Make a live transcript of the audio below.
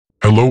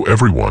Hello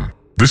everyone,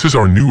 this is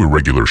our new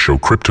irregular show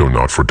Crypto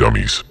Not for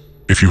Dummies.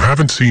 If you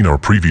haven't seen our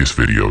previous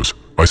videos,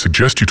 I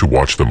suggest you to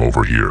watch them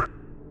over here.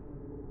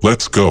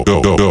 Let's go.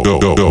 Roll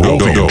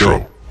the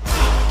intro.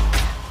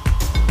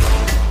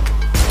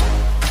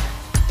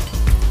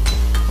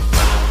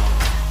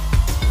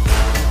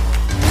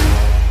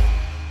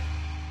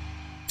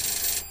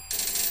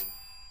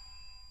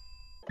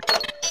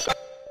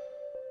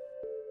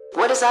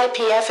 What is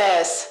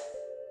IPFS?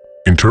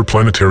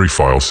 Interplanetary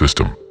File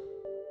System.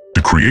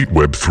 To create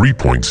Web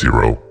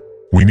 3.0,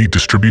 we need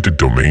distributed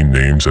domain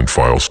names and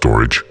file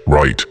storage,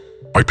 right?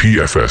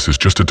 IPFS is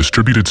just a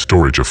distributed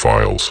storage of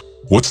files.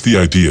 What's the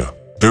idea?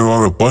 There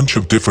are a bunch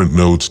of different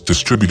nodes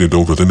distributed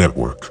over the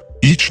network.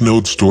 Each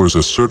node stores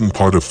a certain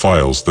part of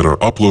files that are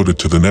uploaded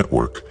to the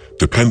network,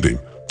 depending,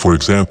 for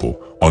example,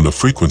 on the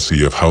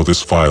frequency of how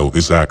this file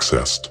is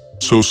accessed.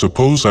 So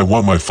suppose I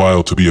want my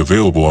file to be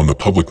available on the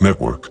public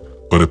network,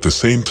 but at the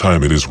same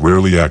time it is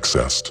rarely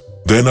accessed.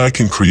 Then I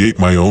can create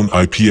my own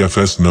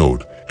IPFS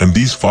node, and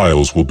these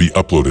files will be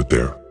uploaded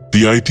there.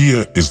 The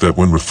idea is that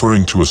when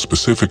referring to a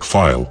specific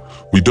file,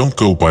 we don't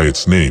go by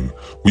its name,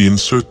 we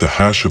insert the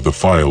hash of the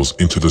files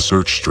into the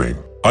search string.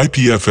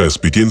 IPFS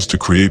begins to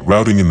create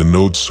routing in the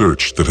node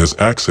search that has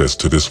access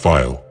to this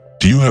file.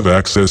 Do you have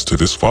access to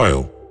this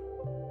file?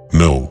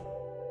 No.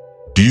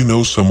 Do you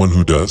know someone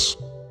who does?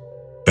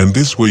 And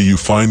this way you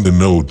find the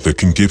node that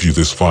can give you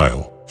this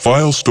file.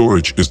 File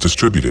storage is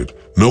distributed.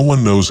 No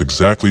one knows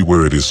exactly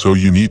where it is, so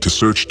you need to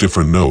search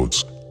different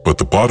nodes, but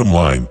the bottom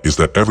line is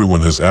that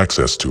everyone has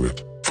access to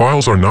it.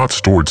 Files are not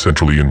stored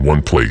centrally in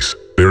one place.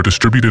 They are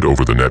distributed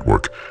over the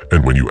network,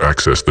 and when you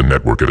access the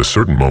network at a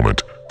certain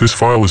moment, this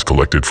file is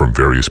collected from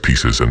various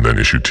pieces and then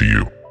issued to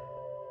you.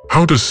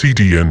 How does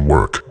CDN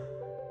work?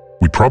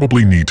 We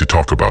probably need to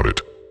talk about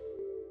it.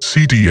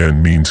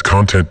 CDN means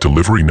Content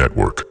Delivery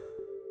Network.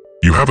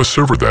 You have a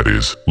server that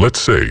is, let's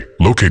say,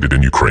 located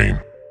in Ukraine.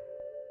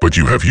 But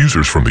you have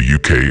users from the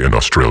UK and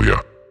Australia.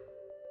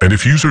 And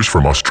if users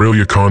from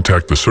Australia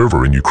contact the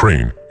server in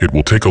Ukraine, it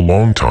will take a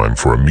long time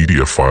for a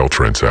media file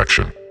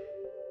transaction.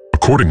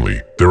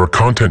 Accordingly, there are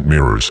content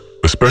mirrors,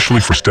 especially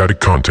for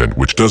static content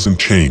which doesn't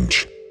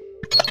change.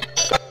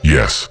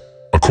 Yes.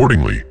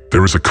 Accordingly,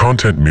 there is a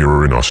content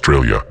mirror in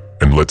Australia,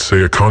 and let's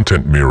say a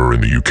content mirror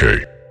in the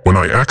UK. When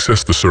I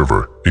access the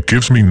server, it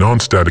gives me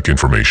non-static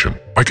information.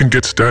 I can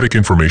get static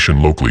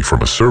information locally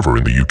from a server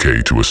in the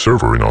UK to a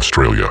server in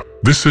Australia.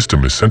 This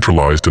system is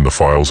centralized and the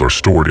files are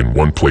stored in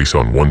one place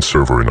on one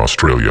server in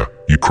Australia,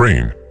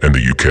 Ukraine, and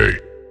the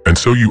UK. And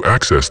so you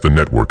access the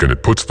network and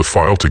it puts the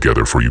file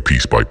together for you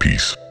piece by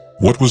piece.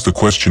 What was the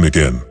question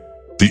again?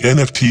 The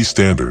NFT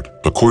standard,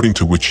 according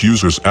to which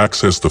users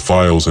access the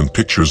files and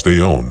pictures they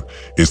own,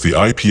 is the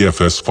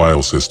IPFS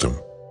file system.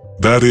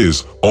 That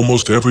is,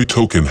 almost every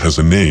token has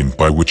a name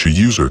by which a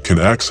user can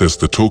access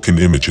the token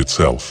image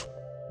itself.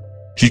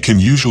 He can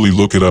usually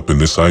look it up in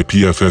this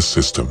IPFS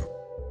system.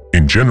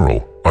 In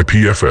general,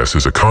 IPFS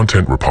is a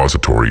content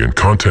repository and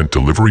content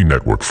delivery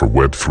network for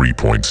Web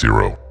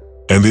 3.0.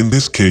 And in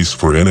this case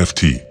for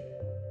NFT.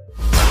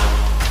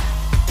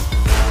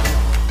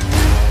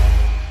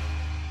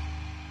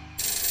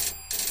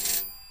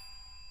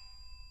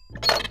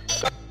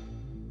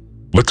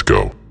 Let's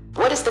go.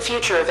 What is the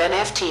future of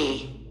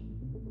NFT?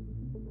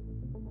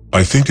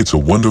 I think it's a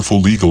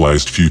wonderful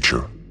legalized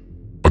future.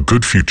 A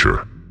good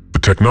future. The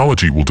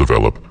technology will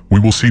develop, we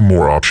will see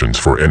more options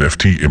for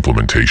NFT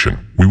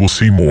implementation, we will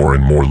see more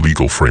and more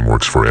legal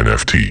frameworks for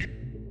NFT.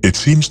 It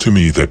seems to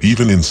me that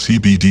even in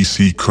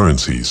CBDC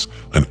currencies,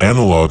 an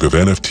analog of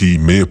NFT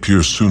may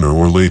appear sooner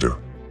or later,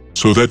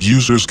 so that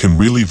users can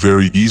really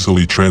very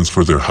easily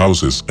transfer their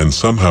houses and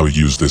somehow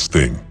use this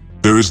thing.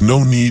 There is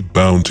no need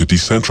bound to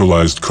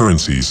decentralized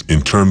currencies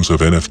in terms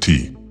of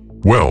NFT.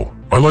 Well,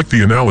 I like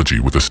the analogy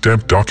with a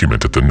stamped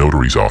document at the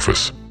notary's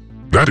office.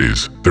 That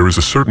is, there is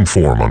a certain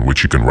form on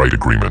which you can write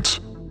agreements,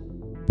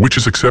 which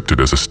is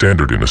accepted as a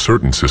standard in a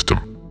certain system.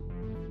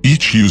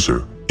 Each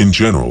user, in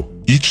general,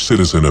 each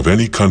citizen of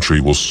any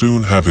country will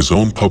soon have his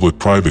own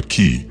public-private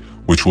key,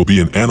 which will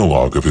be an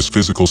analog of his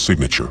physical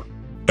signature.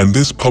 And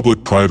this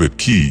public-private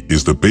key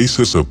is the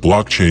basis of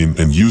blockchain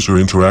and user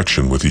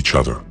interaction with each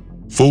other.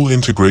 Full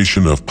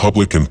integration of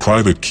public and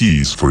private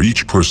keys for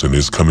each person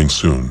is coming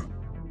soon.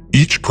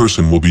 Each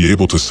person will be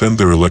able to send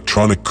their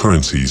electronic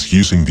currencies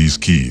using these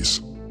keys,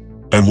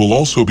 and will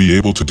also be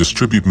able to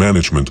distribute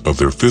management of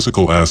their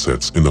physical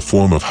assets in the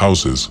form of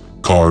houses,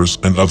 cars,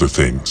 and other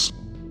things.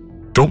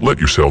 Don't let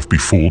yourself be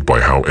fooled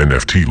by how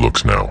NFT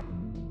looks now.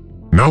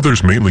 Now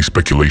there's mainly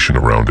speculation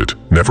around it.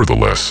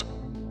 Nevertheless,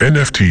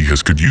 NFT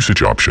has good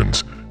usage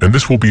options, and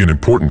this will be an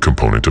important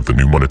component of the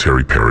new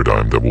monetary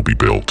paradigm that will be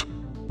built,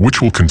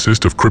 which will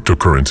consist of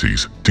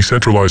cryptocurrencies,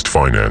 decentralized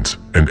finance,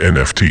 and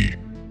NFT.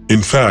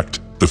 In fact,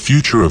 the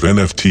future of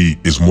NFT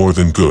is more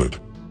than good.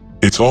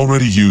 It's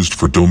already used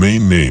for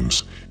domain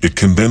names. It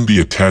can then be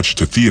attached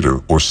to theater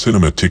or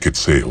cinema ticket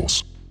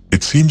sales.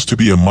 It seems to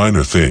be a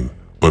minor thing,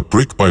 but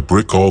brick by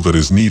brick all that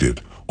is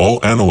needed, all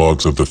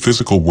analogs of the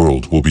physical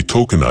world will be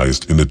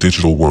tokenized in the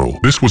digital world.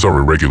 This was our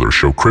irregular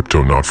show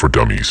Crypto Not for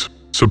Dummies.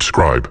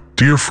 subscribe,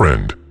 dear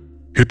friend.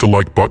 Hit the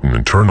like button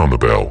and turn on the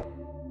bell.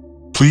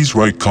 Please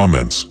write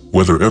comments,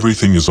 whether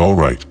everything is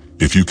alright,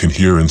 if you can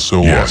hear and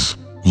so Yes.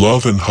 on.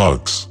 Love and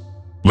hugs.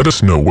 Let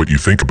us know what you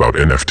think about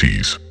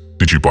NFTs.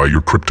 Did you buy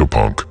your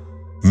CryptoPunk?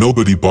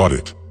 Nobody bought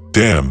it.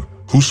 Damn,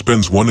 who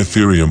spends 1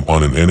 Ethereum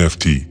on an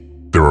NFT?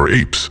 There are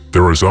apes,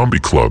 there are zombie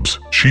clubs,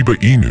 Shiba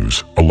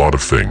Inus, a lot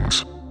of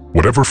things.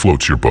 Whatever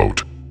floats your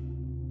boat.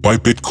 Buy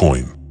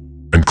Bitcoin.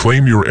 And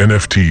claim your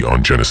NFT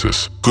on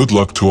Genesis. Good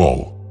luck to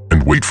all.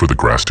 And wait for the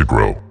grass to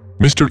grow.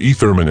 Mr.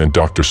 Etherman and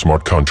Dr.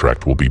 Smart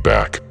Contract will be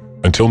back.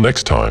 Until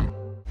next time.